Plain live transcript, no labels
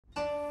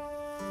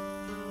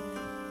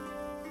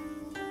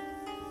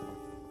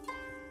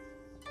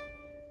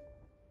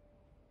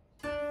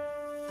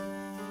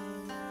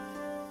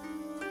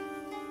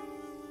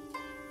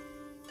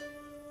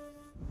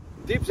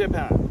Deep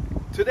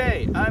Japan.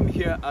 Today I'm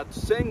here at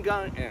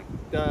Sengan-en,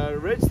 the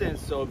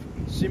residence of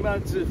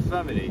Shimadzu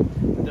family,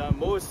 the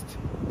most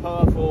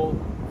powerful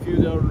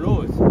feudal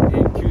lords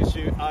in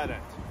Kyushu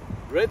Island.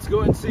 Let's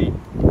go and see.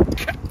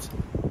 Cut!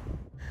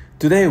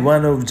 Today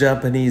one of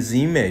Japanese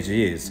image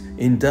is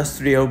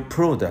industrial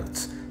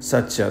products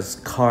such as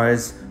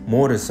cars,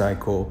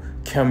 motorcycle,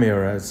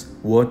 cameras,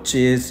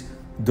 watches,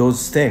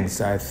 those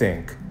things I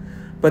think.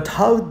 But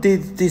how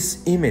did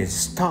this image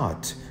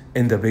start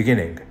in the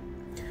beginning?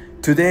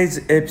 Today's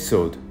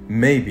episode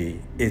may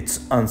be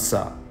its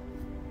answer.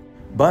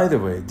 By the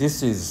way,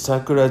 this is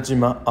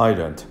Sakurajima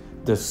Island,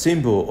 the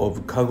symbol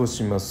of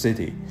Kagoshima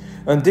city,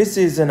 and this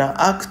is an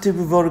active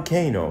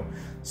volcano.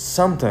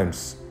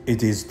 Sometimes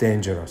it is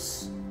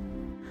dangerous.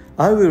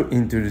 I will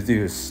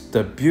introduce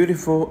the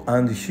beautiful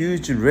and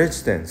huge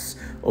residence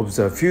of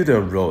the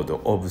feudal lord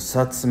of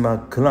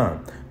Satsuma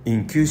clan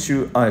in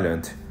Kyushu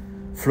Island,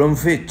 from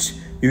which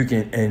you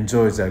can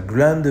enjoy the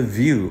grand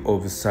view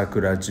of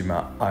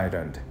Sakurajima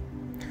Island.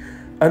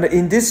 And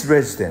in this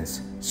residence,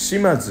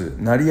 Shimadzu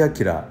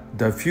Nariakira,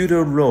 the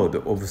feudal lord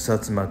of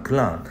Satsuma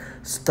clan,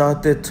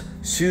 started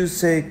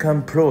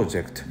Shuseikan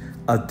project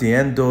at the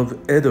end of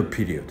Edo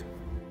period.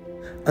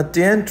 At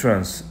the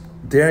entrance,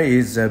 there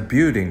is a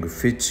building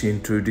which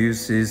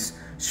introduces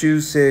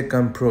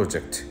Shuseikan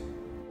project.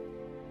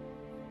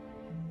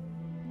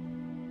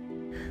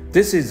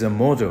 This is a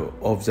model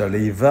of the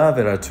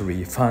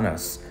reverberatory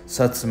furnace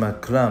Satsuma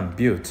clan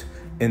built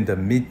in the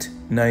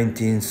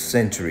mid-19th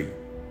century.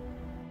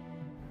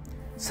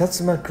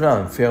 Satsuma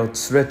clan felt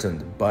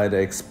threatened by the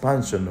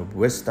expansion of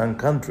Western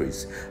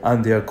countries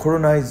and their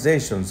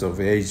colonizations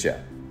of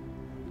Asia.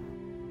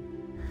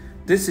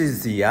 This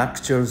is the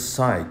actual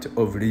site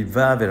of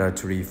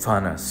reverberatory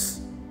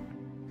furnace.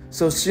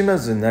 So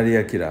Shimadzu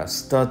Nariakira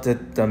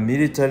started the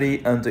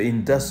military and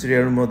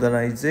industrial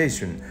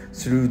modernization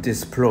through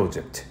this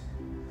project.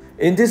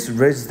 In this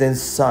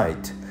residence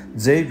site,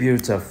 they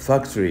built a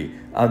factory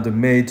and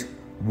made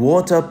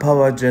water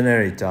power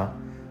generator,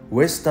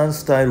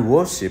 Western-style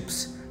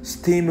warships,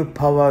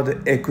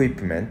 steam-powered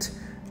equipment,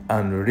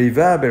 and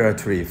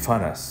reverberatory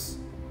furnace.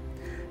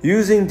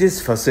 Using this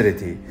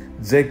facility,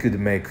 they could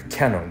make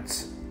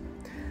cannons.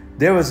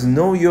 There was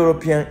no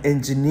European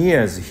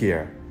engineers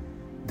here.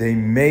 They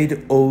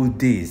made all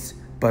these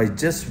by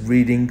just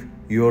reading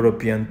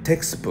European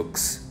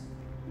textbooks.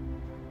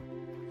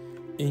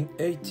 In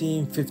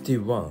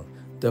 1851,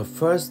 the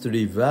first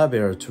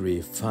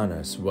reverberatory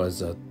furnace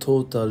was a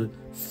total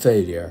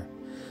failure.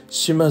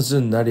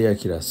 Shimadzu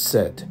Nariakira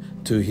said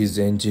to his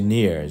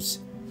engineers,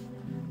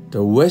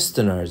 "The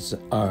Westerners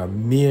are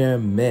mere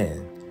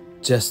men,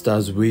 just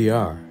as we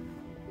are."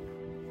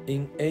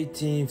 In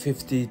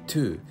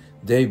 1852,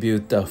 they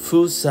built a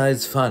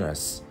full-size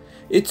furnace.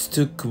 It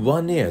took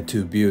 1 year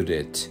to build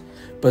it,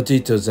 but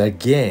it was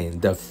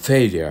again the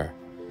failure.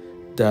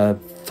 The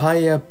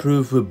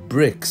fireproof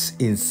bricks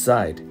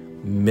inside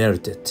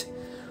melted,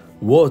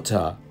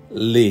 water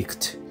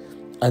leaked,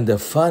 and the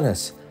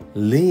furnace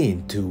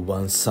leaned to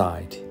one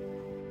side.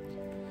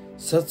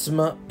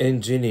 Satsuma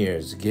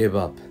engineers gave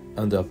up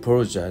and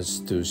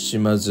apologized to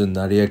Shimadzu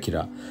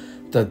Nariakira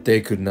that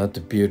they could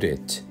not build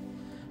it.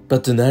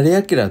 But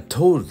Nariakira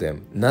told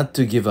them not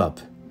to give up,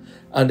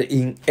 and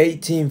in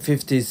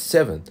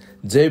 1857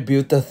 they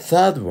built a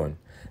third one,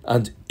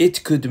 and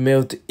it could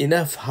melt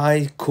enough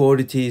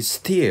high-quality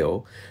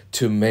steel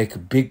to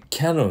make big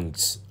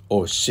cannons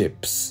or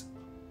ships.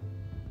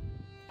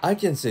 I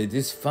can say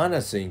this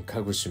furnace in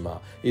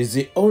Kagoshima is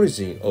the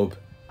origin of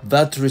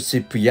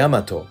battleship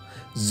Yamato,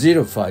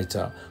 Zero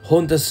Fighter,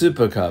 Honda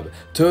Supercab,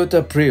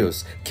 Toyota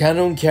Prius,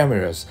 Canon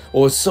cameras,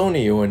 or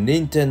Sony or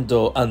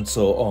Nintendo, and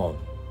so on.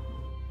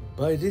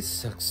 By this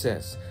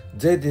success,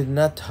 they did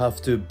not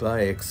have to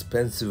buy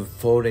expensive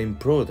foreign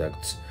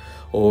products,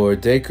 or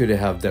they could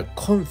have the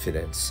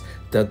confidence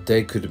that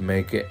they could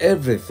make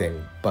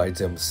everything by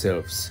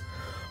themselves,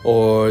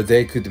 or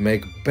they could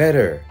make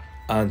better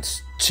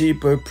and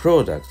cheaper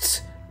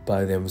products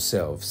by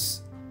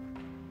themselves.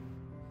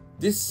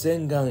 This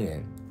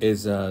Sengan-en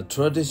is a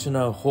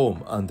traditional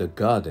home and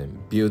garden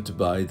built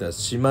by the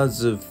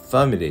Shimadzu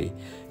family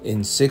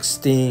in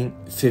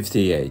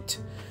 1658.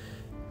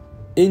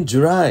 In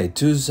July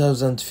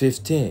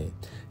 2015,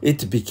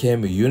 it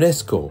became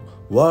UNESCO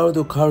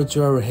World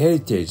Cultural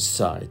Heritage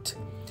Site.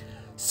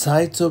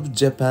 Sites of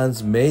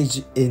Japan's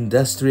major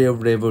industrial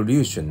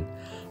revolution,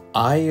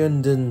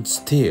 iron and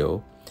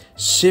steel,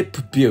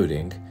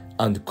 shipbuilding,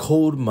 and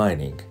coal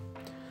mining,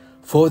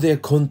 for their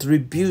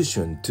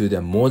contribution to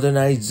the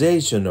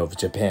modernization of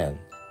Japan.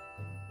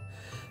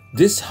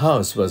 This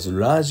house was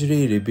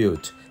largely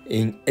rebuilt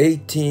in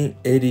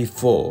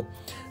 1884,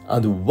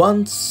 and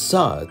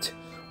 1/3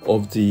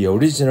 of the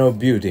original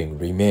building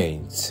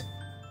remains.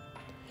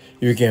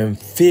 You can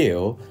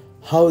feel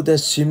how the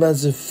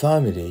Shimadzu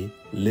family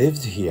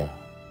lived here.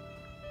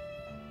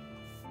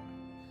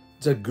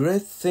 The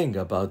great thing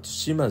about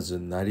Shimadzu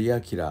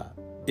Nariakira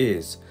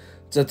is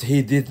that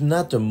he did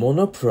not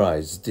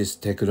monopolize this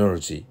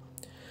technology.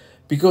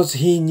 because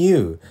he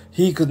knew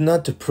he could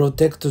not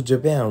protect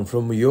Japan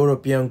from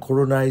European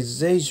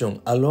colonization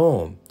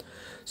alone,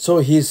 so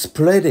he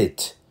spread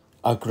it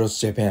across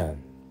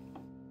Japan.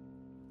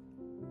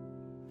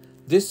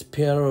 This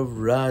pair of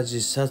large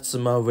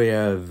Satsuma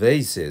ware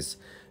vases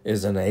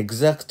is an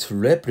exact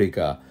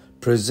replica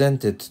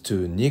presented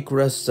to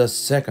Nicholas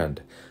II,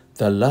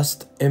 the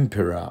last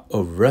emperor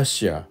of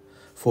Russia,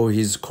 for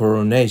his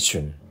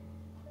coronation.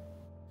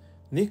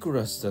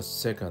 Nicholas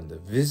II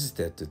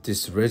visited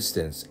this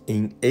residence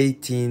in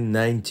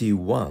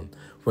 1891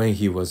 when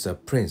he was a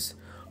prince.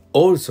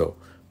 Also,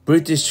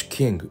 British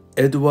King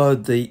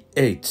Edward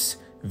VIII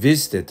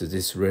visited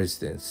this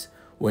residence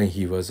when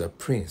he was a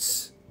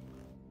prince.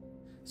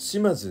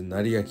 Shimadzu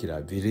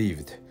Nariakira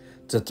believed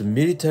that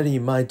military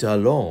might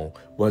alone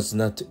was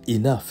not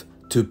enough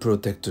to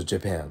protect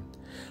Japan,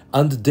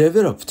 and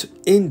developed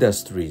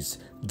industries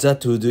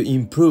that would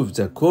improve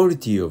the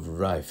quality of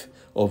life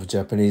of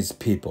Japanese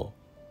people.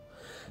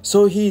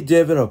 So he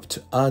developed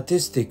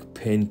artistic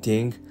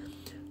painting,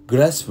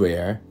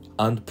 glassware,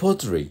 and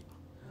pottery.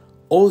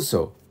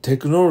 Also,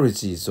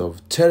 technologies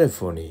of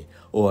telephony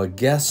or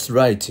gas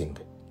lighting.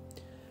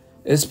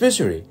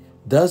 Especially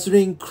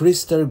dazzling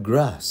crystal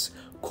glass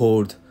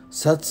called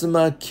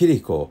Satsuma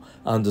kiriko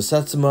and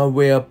Satsuma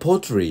ware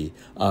pottery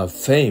are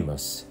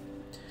famous.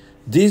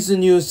 These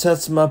new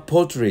Satsuma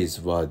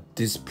potteries were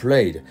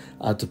displayed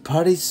at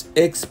Paris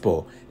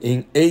Expo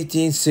in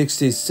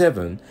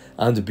 1867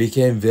 and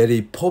became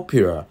very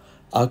popular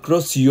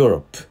across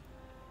Europe.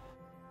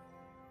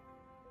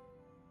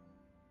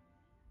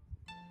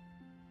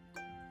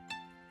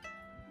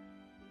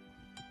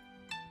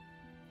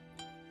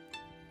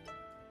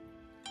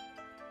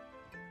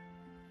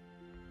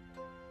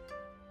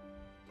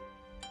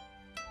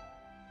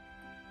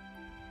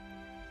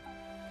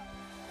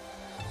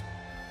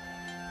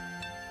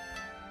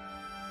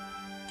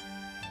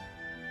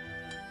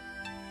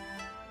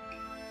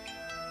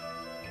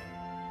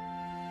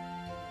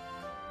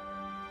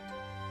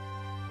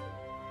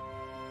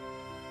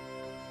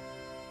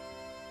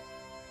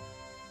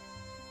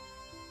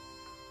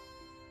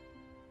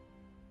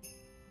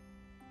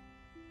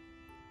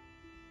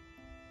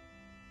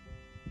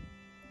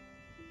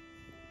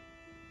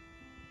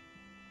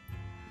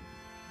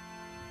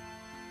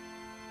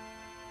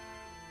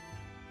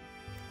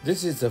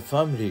 This is the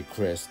family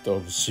crest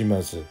of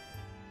Shimadzu.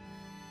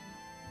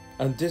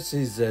 And this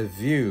is a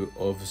view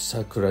of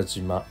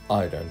Sakurajima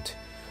Island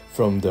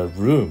from the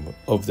room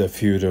of the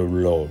feudal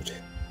lord.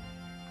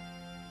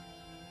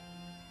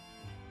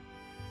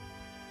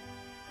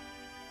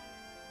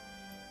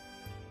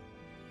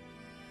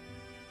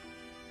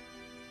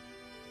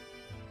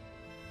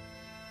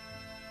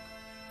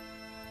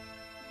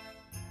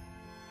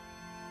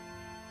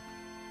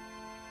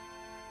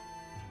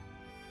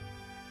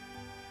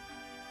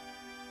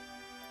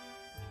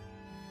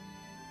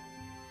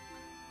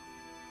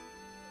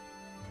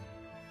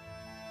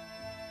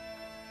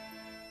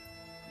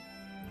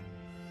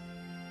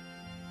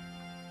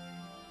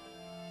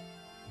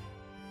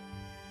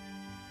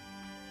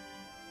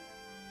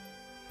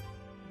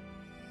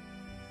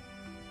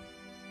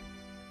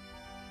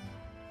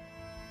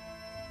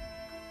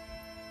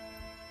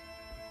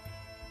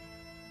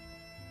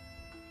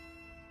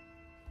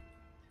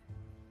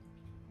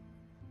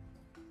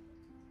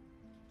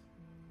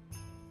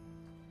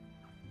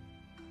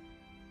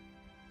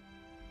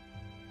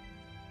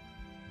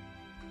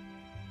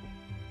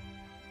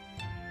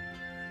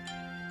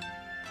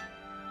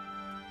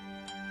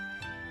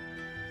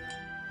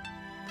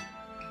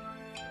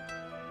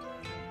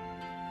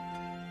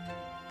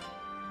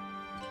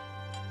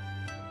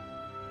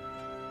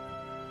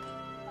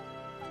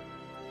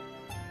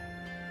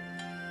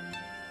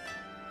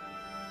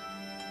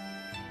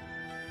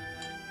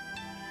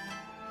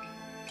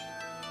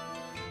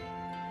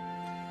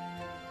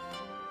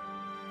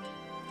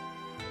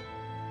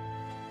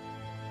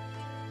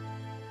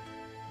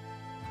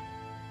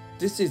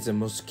 This is a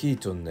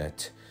mosquito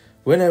net.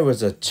 When I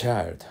was a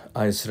child,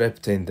 I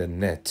slept in the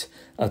net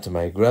at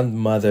my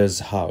grandmother's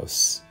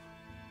house.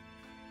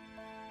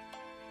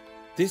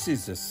 This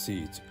is the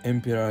seat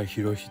Emperor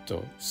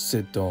Hirohito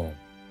sat on.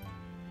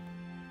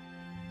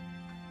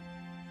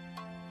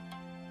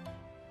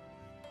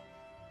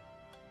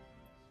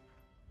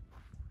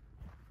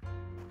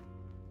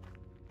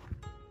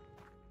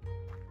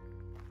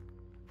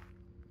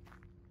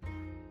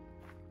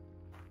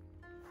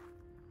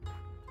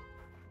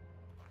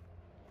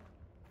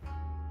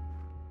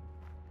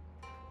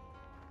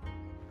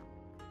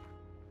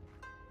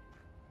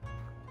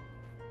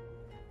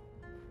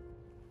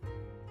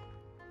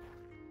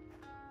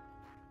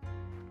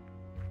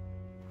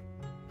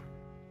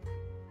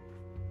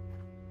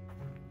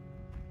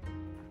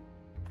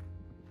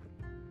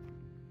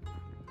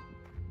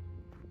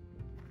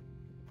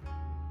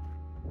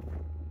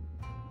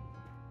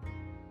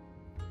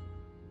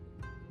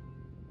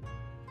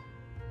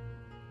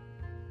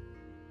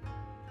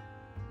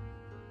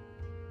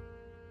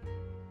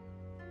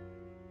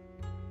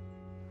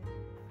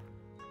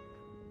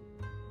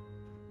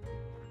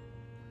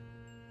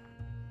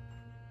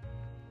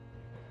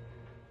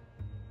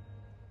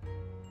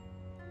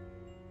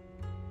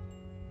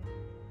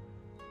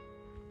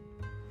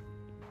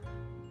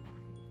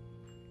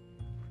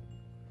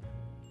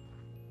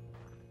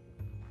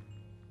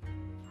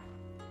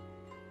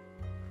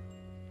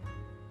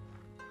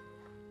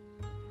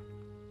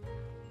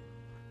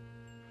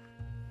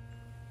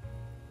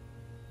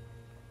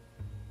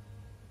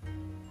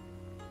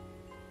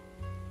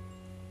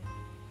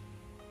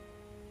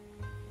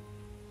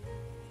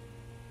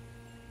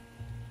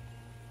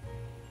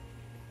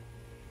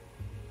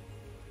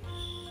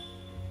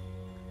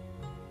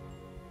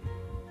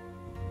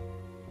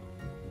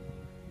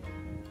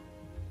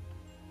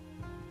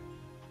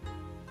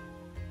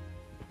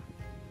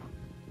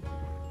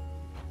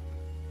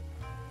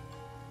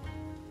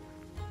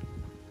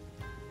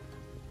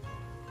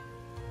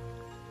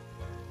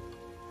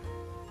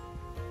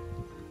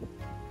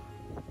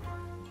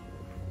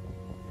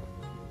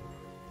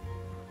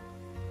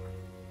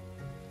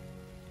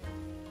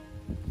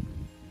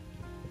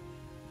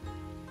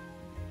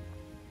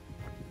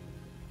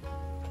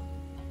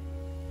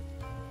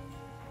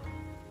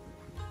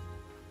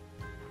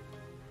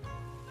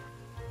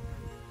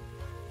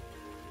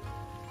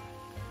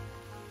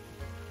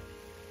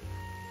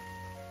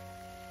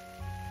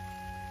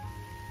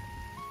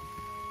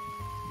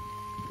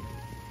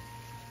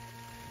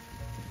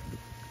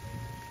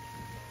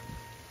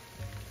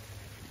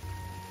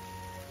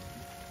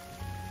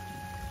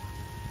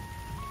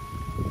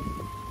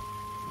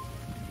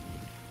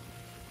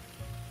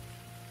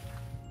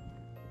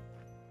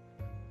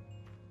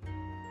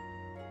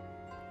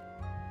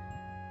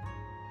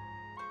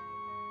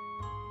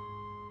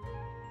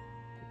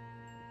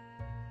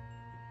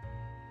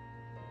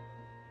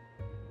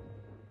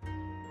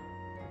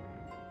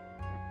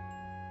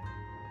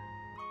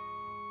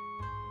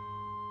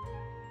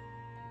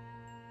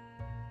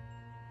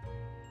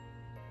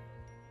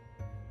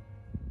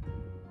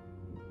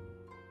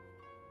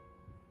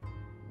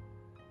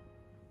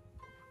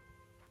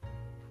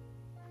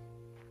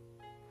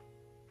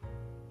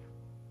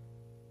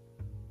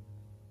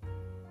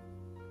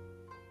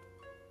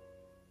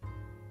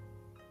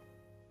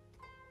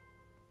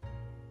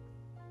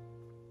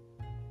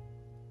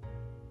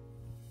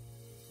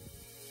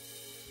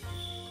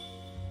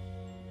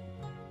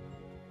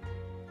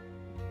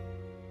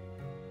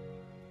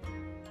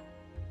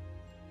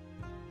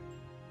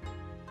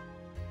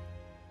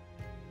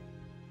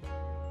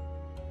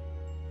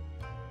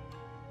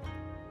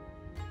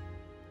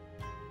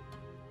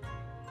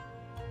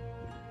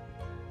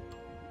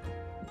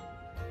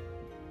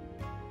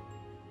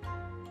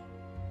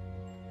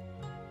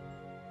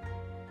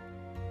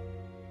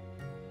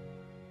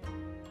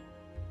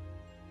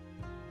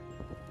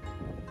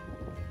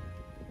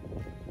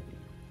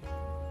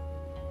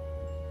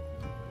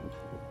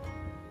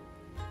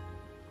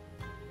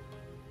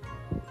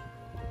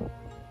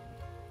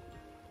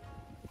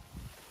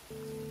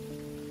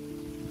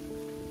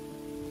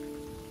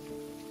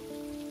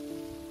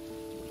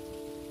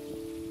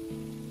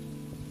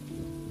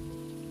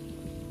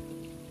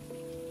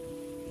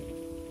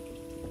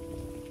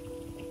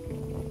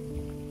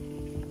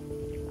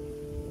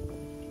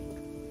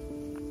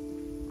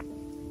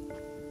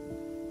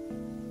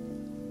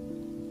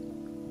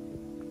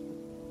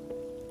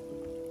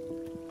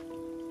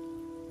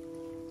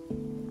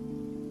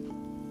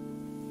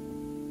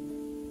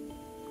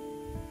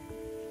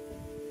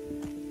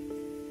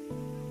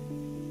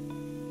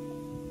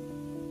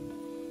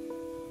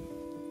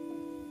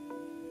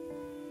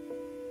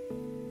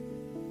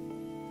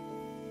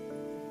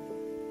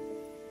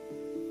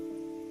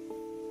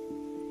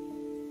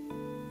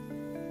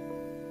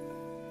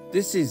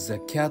 This is a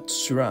cat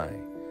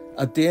shrine.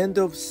 At the end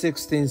of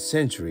 16th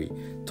century,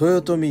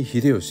 Toyotomi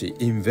Hideyoshi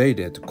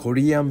invaded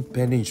Korean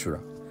peninsula.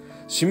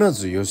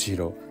 Shimadzu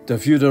Yoshihiro, the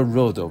feudal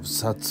lord of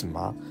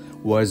Satsuma,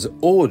 was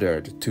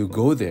ordered to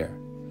go there,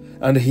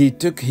 and he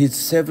took his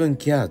 7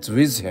 cats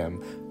with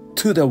him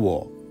to the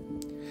war.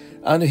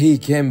 And he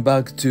came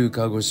back to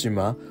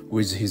Kagoshima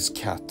with his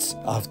cats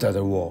after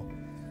the war.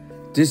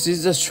 This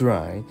is a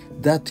shrine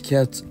that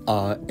cats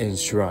are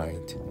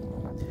enshrined.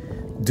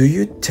 Do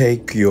you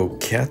take your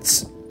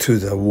cats to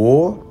the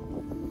war?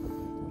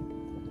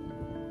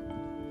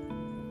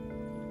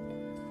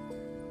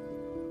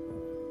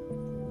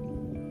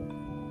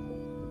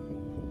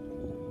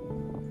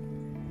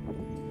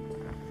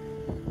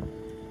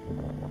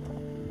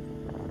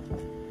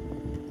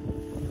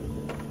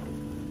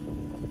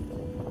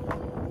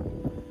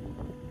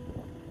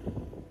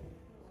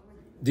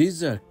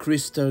 These are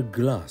crystal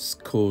glass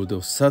called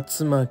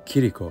Satsuma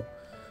Kiriko,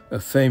 a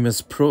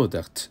famous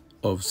product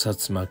of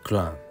Satsuma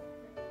clan.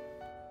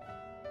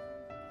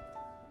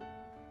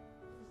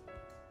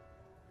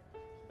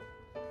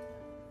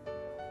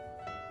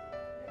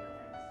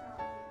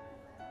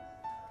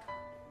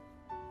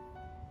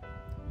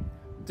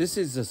 This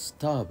is a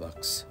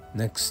Starbucks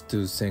next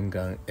to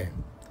Sengan-en.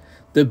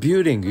 The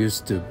building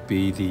used to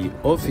be the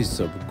office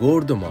of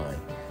gold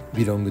mine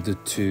belonged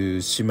to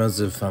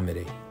Shimadzu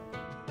family.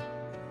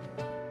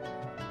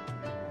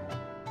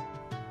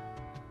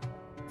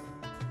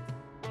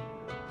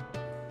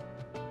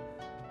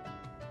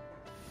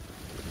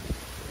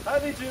 How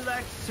did you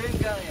like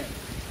Sengan-en?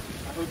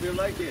 I hope you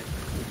like it.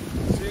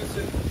 See you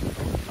soon.